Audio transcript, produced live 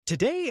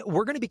Today,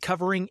 we're going to be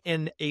covering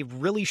a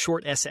really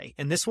short essay,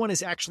 and this one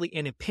is actually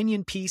an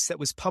opinion piece that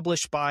was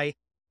published by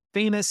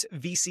famous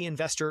VC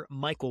investor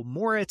Michael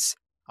Moritz,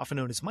 often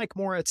known as Mike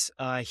Moritz.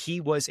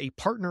 He was a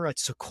partner at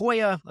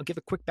Sequoia. I'll give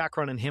a quick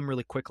background on him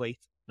really quickly,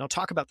 and I'll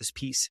talk about this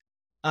piece.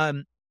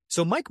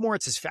 So Mike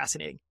Moritz is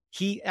fascinating.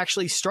 He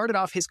actually started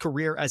off his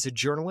career as a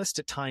journalist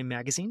at Time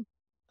magazine,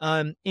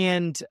 and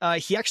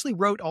he actually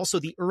wrote also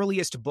the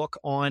earliest book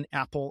on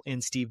Apple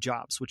and Steve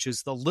Jobs, which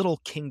is The Little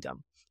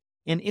Kingdom.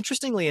 And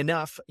interestingly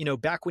enough,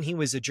 back when he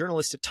was a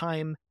journalist at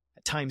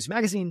Times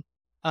Magazine,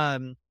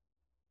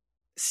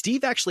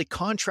 Steve actually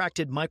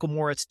contracted Michael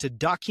Moritz to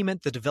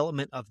document the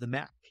development of the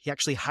Mac. He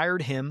actually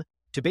hired him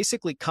to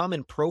basically come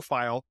and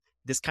profile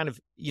this kind of,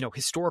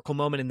 historical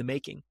moment in the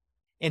making.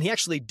 And he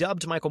actually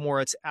dubbed Michael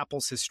Moritz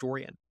Apple's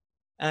historian.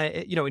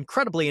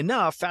 Incredibly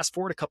enough, fast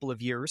forward a couple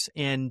of years,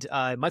 and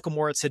Michael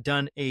Moritz had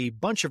done a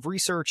bunch of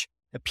research.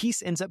 A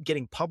piece ends up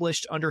getting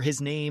published under his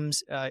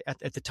names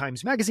at the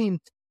Times Magazine.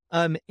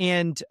 He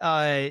ends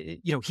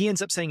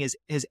up saying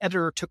his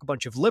editor took a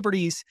bunch of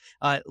liberties.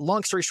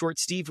 Long story short,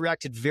 Steve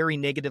reacted very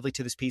negatively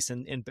to this piece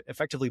and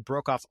effectively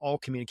broke off all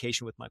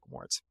communication with Michael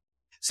Moritz.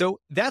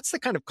 So that's the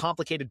kind of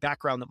complicated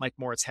background that Mike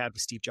Moritz had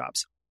with Steve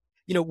Jobs.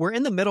 We're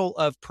in the middle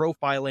of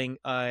profiling,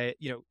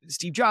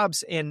 Steve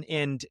Jobs,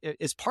 and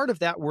as part of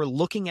that, we're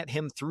looking at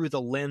him through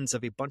the lens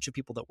of a bunch of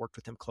people that worked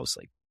with him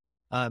closely.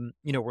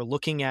 We're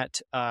looking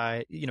at,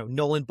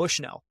 Nolan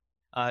Bushnell,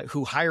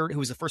 who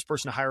was the first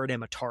person to hire at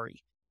Atari.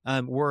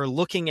 We're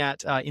looking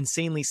at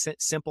Insanely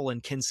Simple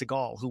and Ken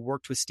Segall, who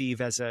worked with Steve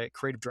as a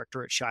creative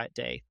director at Chiat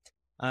Day.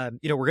 We're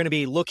going to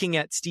be looking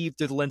at Steve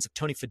through the lens of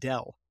Tony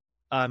Fadell,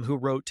 who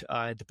wrote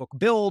the book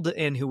Build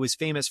and who was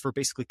famous for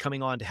basically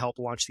coming on to help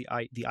launch the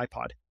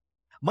iPod.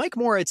 Mike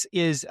Moritz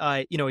is,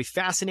 a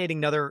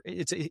fascinating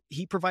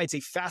he provides a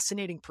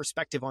fascinating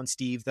perspective on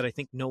Steve that I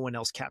think no one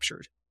else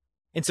captured.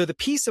 And so the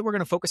piece that we're going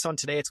to focus on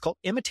today, it's called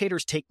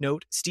Imitators Take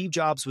Note. Steve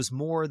Jobs was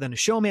more than a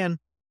showman.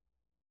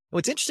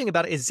 What's interesting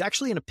about it is it's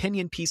actually an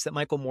opinion piece that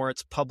Michael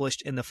Moritz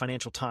published in the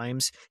Financial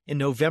Times in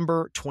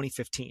November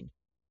 2015.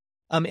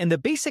 And the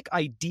basic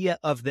idea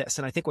of this,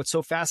 and I think what's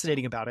so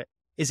fascinating about it,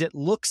 is it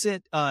looks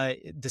at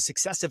the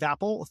success of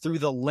Apple through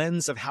the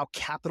lens of how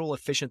capital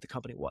efficient the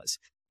company was.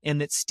 And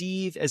that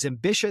Steve, as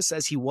ambitious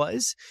as he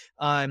was,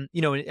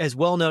 as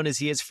well known as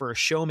he is for a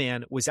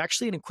showman, was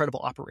actually an incredible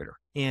operator.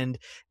 And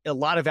a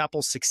lot of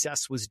Apple's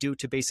success was due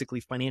to basically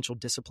financial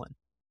discipline.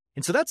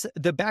 And so that's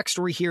the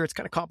backstory here. It's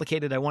kind of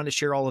complicated. I wanted to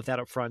share all of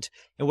that up front.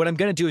 And what I'm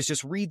going to do is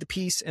just read the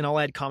piece and I'll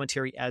add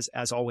commentary as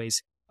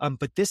always.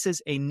 But this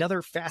is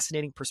another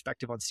fascinating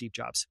perspective on Steve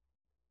Jobs.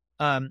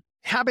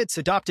 Habits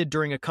adopted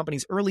during a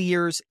company's early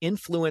years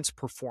influence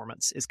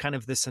performance is kind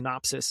of the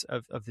synopsis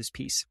of this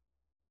piece.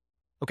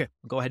 Okay,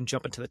 I'll go ahead and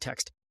jump into the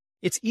text.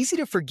 It's easy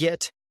to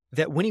forget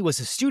that when he was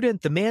a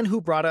student, the man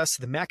who brought us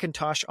the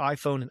Macintosh,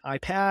 iPhone, and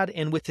iPad,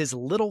 and with his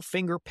little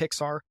finger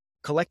Pixar,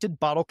 collected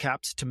bottle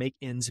caps to make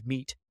ends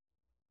meet.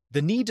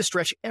 The need to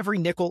stretch every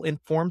nickel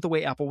informed the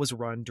way Apple was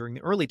run during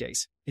the early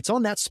days. It's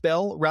on that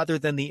spell, rather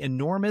than the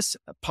enormous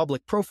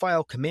public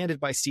profile commanded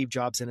by Steve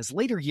Jobs in his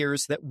later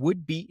years, that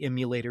would-be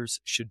emulators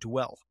should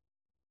dwell.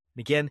 And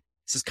again,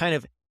 this is kind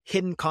of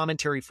hidden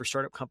commentary for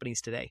startup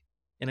companies today.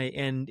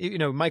 And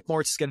Mike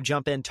Moritz is going to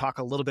jump in and talk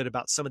a little bit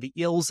about some of the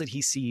ills that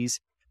he sees.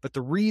 But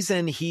the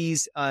reason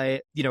he's,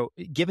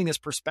 giving this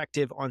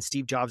perspective on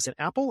Steve Jobs and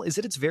Apple is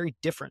that it's very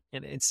different.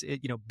 And it's,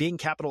 being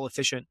capital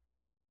efficient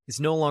is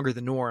no longer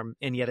the norm,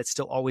 and yet it's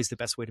still always the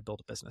best way to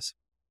build a business.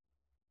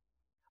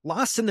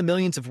 Lost in the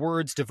millions of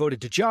words devoted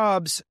to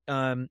Jobs,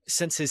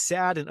 since his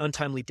sad and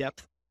untimely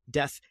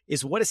death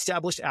is what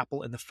established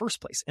Apple in the first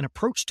place, an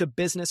approach to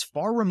business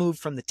far removed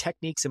from the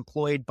techniques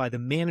employed by the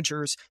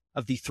managers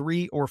of the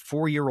 3 or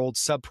 4-year-old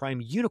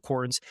subprime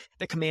unicorns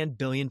that command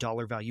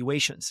billion-dollar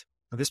valuations.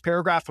 Now, this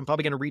paragraph I'm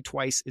probably going to read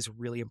twice is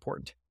really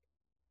important.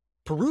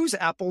 Peruse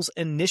Apple's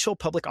initial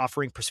public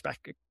offering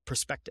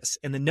prospectus,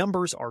 and the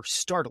numbers are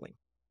startling.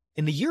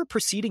 In the year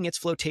preceding its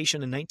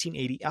flotation in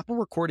 1980, Apple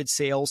recorded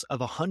sales of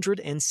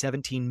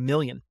 $117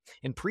 million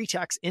and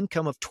pre-tax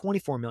income of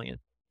 $24 million.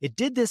 It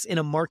did this in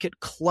a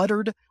market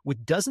cluttered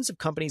with dozens of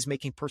companies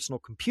making personal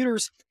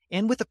computers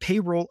and with a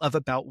payroll of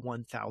about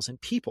 1,000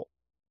 people,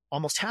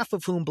 almost half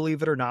of whom,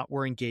 believe it or not,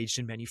 were engaged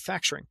in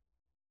manufacturing.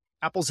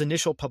 Apple's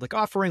initial public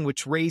offering,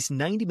 which raised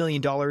 $90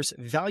 million,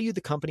 valued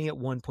the company at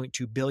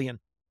 $1.2 billion.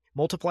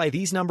 Multiply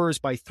these numbers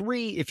by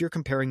 3 if you're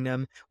comparing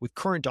them with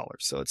current dollars.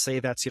 So let's say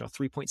that's,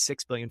 $3.6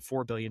 billion,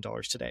 $4 billion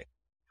today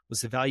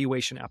was the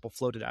valuation Apple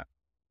floated at.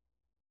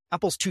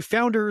 Apple's 2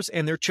 founders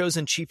and their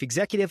chosen chief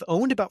executive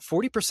owned about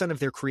 40% of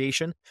their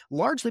creation,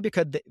 largely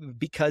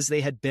because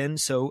they had been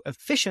so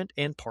efficient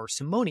and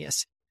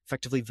parsimonious,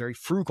 effectively very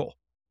frugal,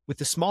 with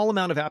the small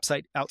amount of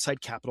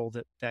outside capital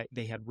that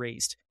they had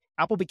raised.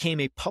 Apple became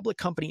a public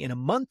company in a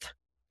month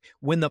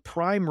when the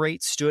prime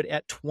rate stood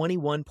at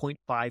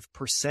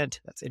 21.5%.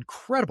 That's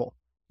incredible.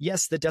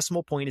 Yes, the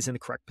decimal point is in the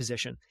correct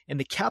position, and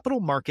the capital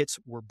markets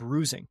were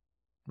bruising.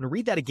 I'm going to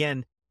read that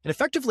again. And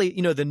effectively,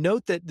 the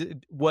note that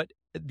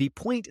the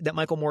point that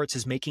Michael Moritz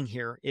is making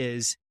here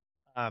is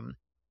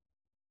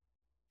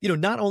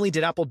Not only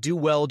did Apple do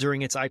well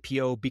during its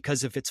IPO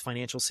because of its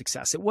financial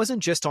success, it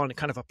wasn't just on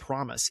kind of a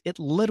promise. It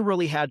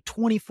literally had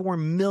 $24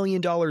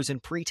 million in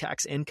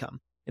pre-tax income,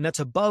 and that's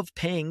above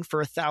paying for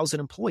 1,000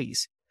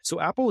 employees. So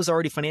Apple was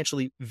already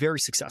financially very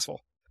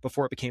successful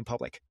before it became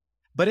public.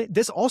 But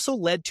this also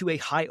led to a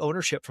high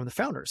ownership from the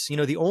founders.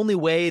 The only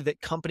way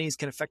that companies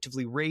can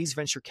effectively raise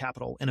venture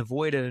capital and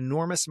avoid an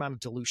enormous amount of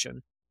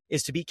dilution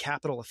is to be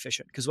capital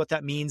efficient, because what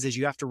that means is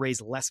you have to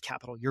raise less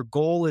capital. Your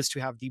goal is to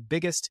have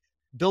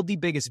build the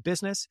biggest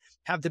business,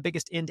 have the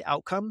biggest end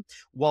outcome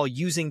while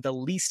using the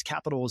least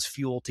capital as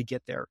fuel to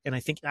get there. And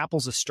I think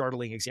Apple's a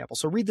startling example.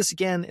 So read this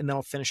again, and then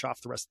I'll finish off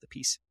the rest of the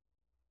piece.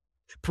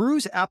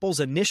 Peruse Apple's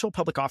initial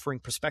public offering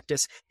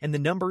prospectus, and the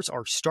numbers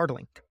are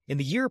startling. In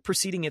the year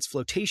preceding its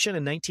flotation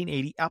in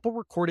 1980, Apple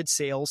recorded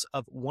sales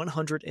of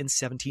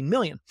 $117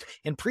 million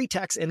and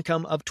pre-tax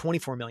income of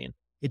 $24 million.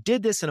 It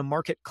did this in a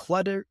market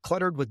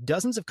cluttered with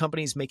dozens of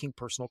companies making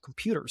personal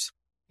computers,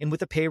 and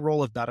with a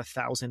payroll of about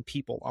 1,000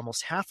 people,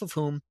 almost half of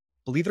whom,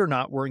 believe it or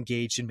not, were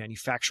engaged in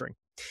manufacturing.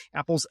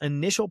 Apple's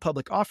initial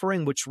public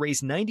offering, which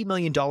raised $90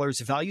 million,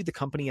 valued the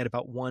company at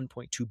about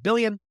 $1.2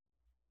 billion.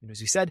 And as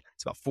we said,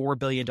 it's about $4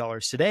 billion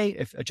today,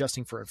 if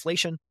adjusting for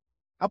inflation.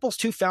 Apple's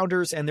two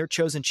founders and their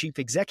chosen chief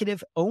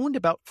executive owned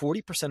about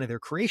 40% of their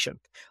creation,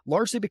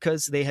 largely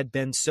because they had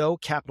been so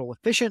capital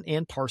efficient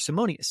and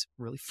parsimonious,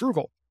 really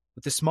frugal.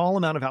 With the small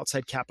amount of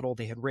outside capital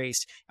they had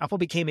raised, Apple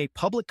became a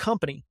public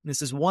company.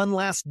 This is one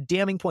last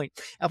damning point.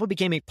 Apple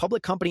became a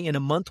public company in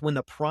a month when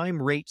the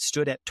prime rate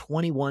stood at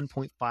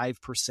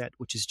 21.5%,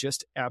 which is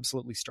just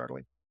absolutely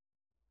startling.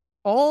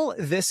 All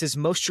this is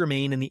most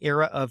germane in the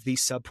era of the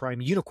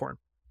subprime unicorn,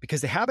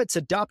 because the habits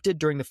adopted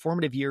during the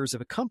formative years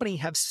of a company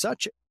have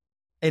such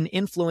an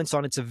influence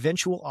on its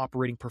eventual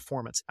operating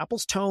performance.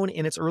 Apple's tone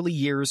in its early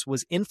years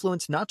was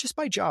influenced not just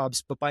by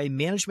Jobs, but by a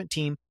management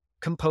team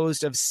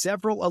composed of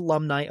several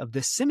alumni of the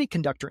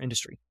semiconductor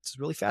industry. This is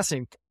really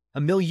fascinating. A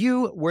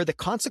milieu where the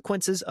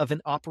consequences of an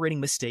operating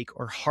mistake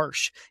are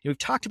harsh. We've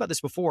talked about this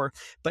before,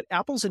 but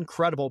Apple's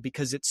incredible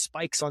because it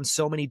spikes on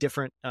so many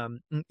different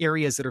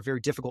areas that are very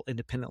difficult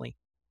independently.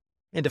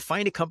 And to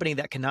find a company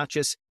that can not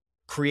just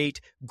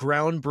create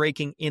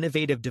groundbreaking,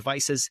 innovative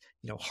devices,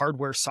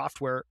 hardware,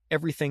 software,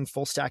 everything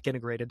full stack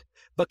integrated,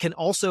 but can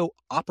also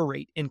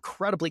operate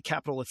incredibly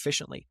capital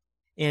efficiently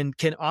and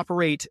can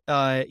operate,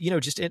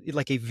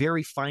 like a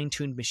very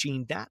fine-tuned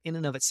machine, that in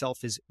and of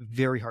itself is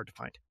very hard to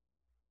find.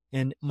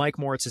 And Mike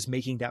Moritz is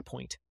making that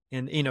point.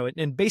 And,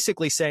 and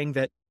basically saying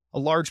that a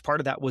large part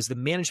of that was the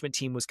management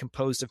team was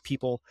composed of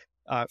people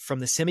from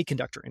the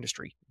semiconductor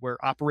industry, where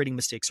operating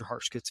mistakes are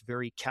harsh because it's a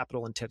very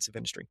capital-intensive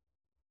industry.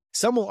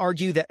 Some will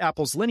argue that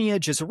Apple's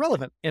lineage is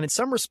irrelevant, and in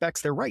some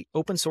respects, they're right.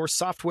 Open source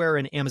software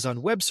and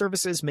Amazon Web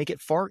Services make it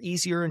far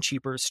easier and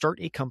cheaper to start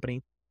a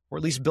company, or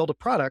at least build a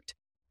product,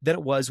 than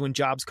it was when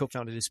Jobs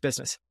co-founded his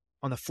business.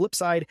 On the flip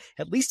side,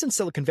 at least in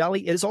Silicon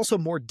Valley, it is also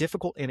more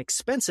difficult and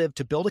expensive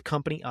to build a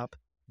company up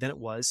than it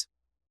was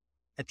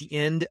at the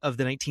end of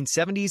the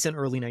 1970s and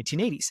early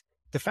 1980s.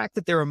 The fact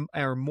that there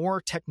are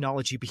more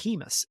technology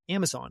behemoths,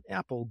 Amazon,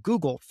 Apple,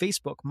 Google,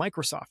 Facebook,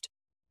 Microsoft,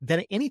 than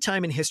at any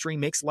time in history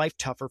makes life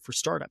tougher for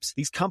startups.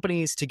 These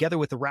companies, together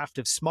with a raft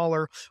of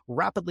smaller,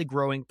 rapidly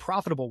growing,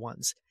 profitable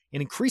ones,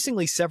 and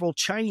increasingly several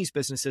Chinese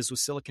businesses with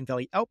Silicon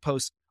Valley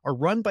outposts, are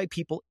run by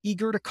people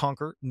eager to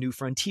conquer new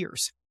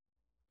frontiers.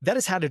 That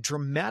has had a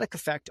dramatic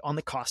effect on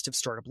the cost of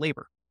startup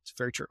labor. It's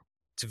very true.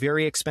 It's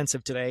very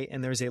expensive today,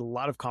 and there's a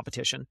lot of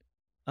competition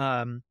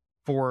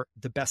for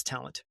the best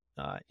talent.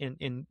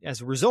 And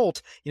as a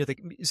result,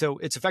 so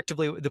it's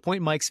effectively the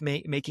point Mike's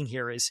making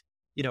here is,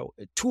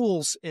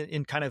 tools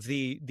in kind of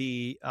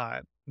the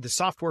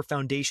software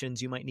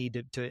foundations you might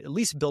need to at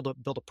least build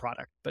a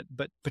product, but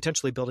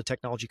potentially build a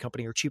technology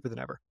company are cheaper than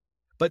ever.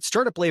 But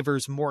startup labor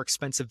is more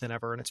expensive than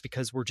ever, and it's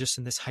because we're just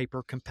in this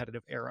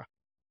hyper-competitive era.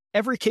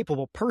 Every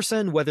capable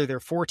person, whether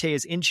their forte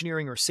is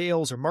engineering or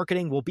sales or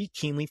marketing, will be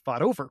keenly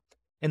fought over.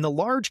 And the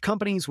large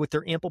companies with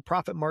their ample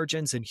profit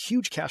margins and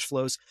huge cash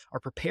flows are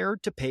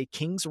prepared to pay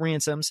king's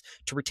ransoms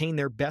to retain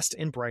their best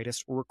and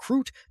brightest or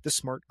recruit the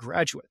smart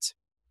graduates.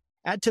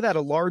 Add to that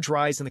a large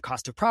rise in the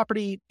cost of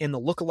property and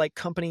the lookalike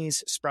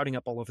companies sprouting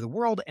up all over the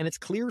world, and it's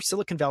clear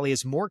Silicon Valley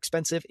is more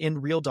expensive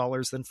in real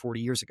dollars than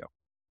 40 years ago.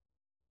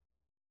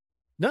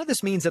 None of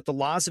this means that the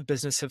laws of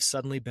business have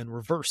suddenly been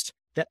reversed.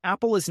 That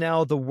Apple is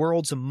now the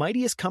world's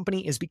mightiest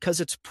company is because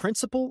its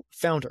principal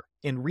founder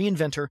and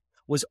reinventor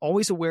was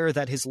always aware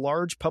that his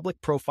large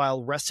public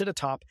profile rested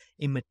atop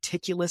a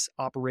meticulous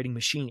operating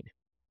machine,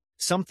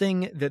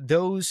 something that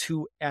those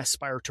who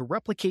aspire to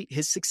replicate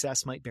his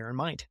success might bear in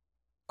mind.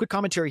 Quick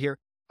commentary here.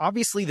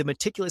 Obviously, the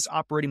meticulous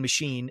operating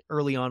machine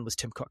early on was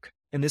Tim Cook,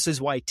 and this is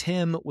why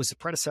Tim was the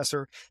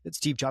predecessor that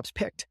Steve Jobs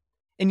picked.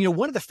 And,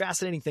 one of the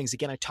fascinating things,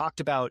 again, I talked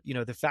about,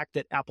 the fact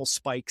that Apple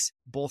spikes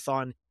both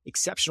on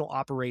exceptional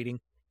operating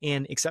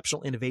and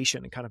exceptional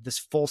innovation and kind of this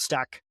full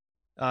stack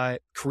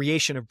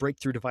creation of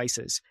breakthrough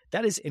devices.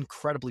 That is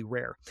incredibly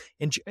rare.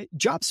 And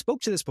Jobs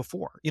spoke to this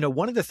before.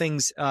 One of the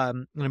things,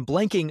 and I'm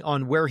blanking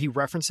on where he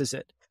references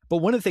it, but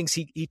one of the things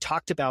he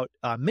talked about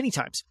many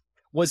times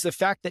was the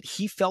fact that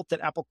he felt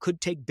that Apple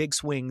could take big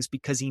swings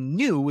because he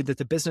knew that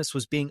the business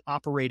was being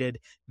operated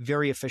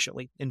very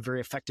efficiently and very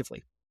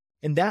effectively.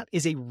 And that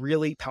is a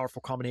really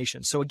powerful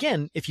combination. So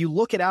again, if you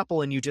look at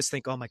Apple and you just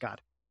think, oh my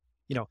God,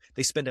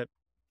 they spend a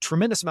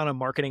tremendous amount on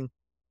marketing.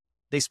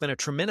 They spend a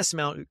tremendous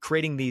amount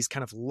creating these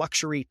kind of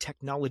luxury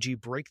technology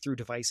breakthrough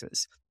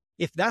devices.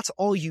 If that's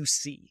all you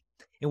see,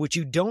 and what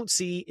you don't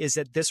see is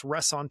that this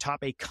rests on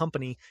top a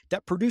company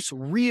that produced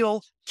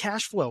real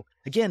cash flow.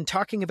 Again,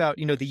 talking about,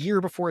 the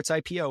year before its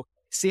IPO,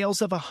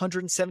 sales of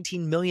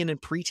 117 million and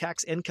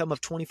pre-tax income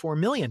of 24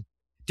 million.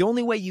 The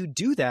only way you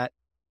do that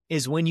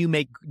is when you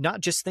make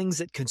not just things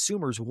that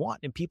consumers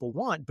want and people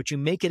want, but you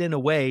make it in a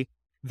way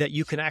that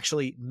you can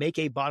actually make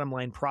a bottom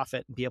line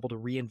profit and be able to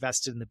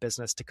reinvest it in the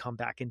business to come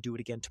back and do it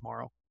again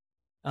tomorrow.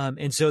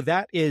 And so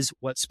that is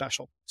what's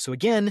special. So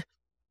again,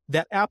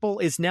 that Apple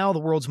is now the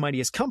world's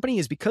mightiest company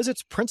is because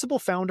its principal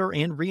founder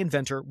and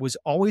reinventor was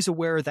always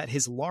aware that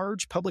his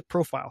large public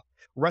profile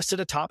rested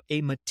atop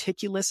a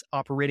meticulous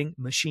operating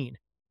machine,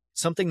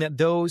 something that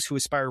those who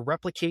aspire to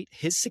replicate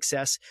his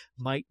success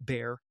might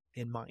bear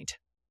in mind.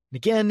 And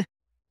again,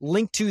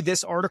 link to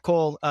this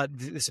article,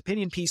 this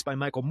opinion piece by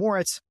Michael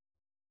Moritz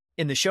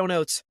in the show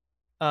notes.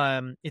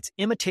 It's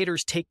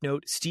Imitators Take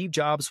Note, Steve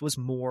Jobs was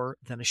more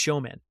than a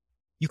showman.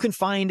 You can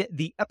find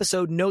the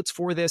episode notes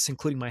for this,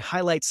 including my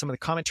highlights, some of the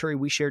commentary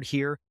we shared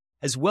here,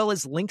 as well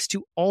as links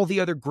to all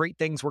the other great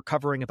things we're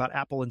covering about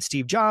Apple and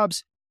Steve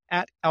Jobs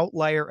at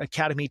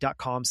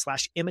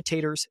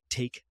outlieracademy.com/imitators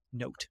take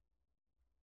note.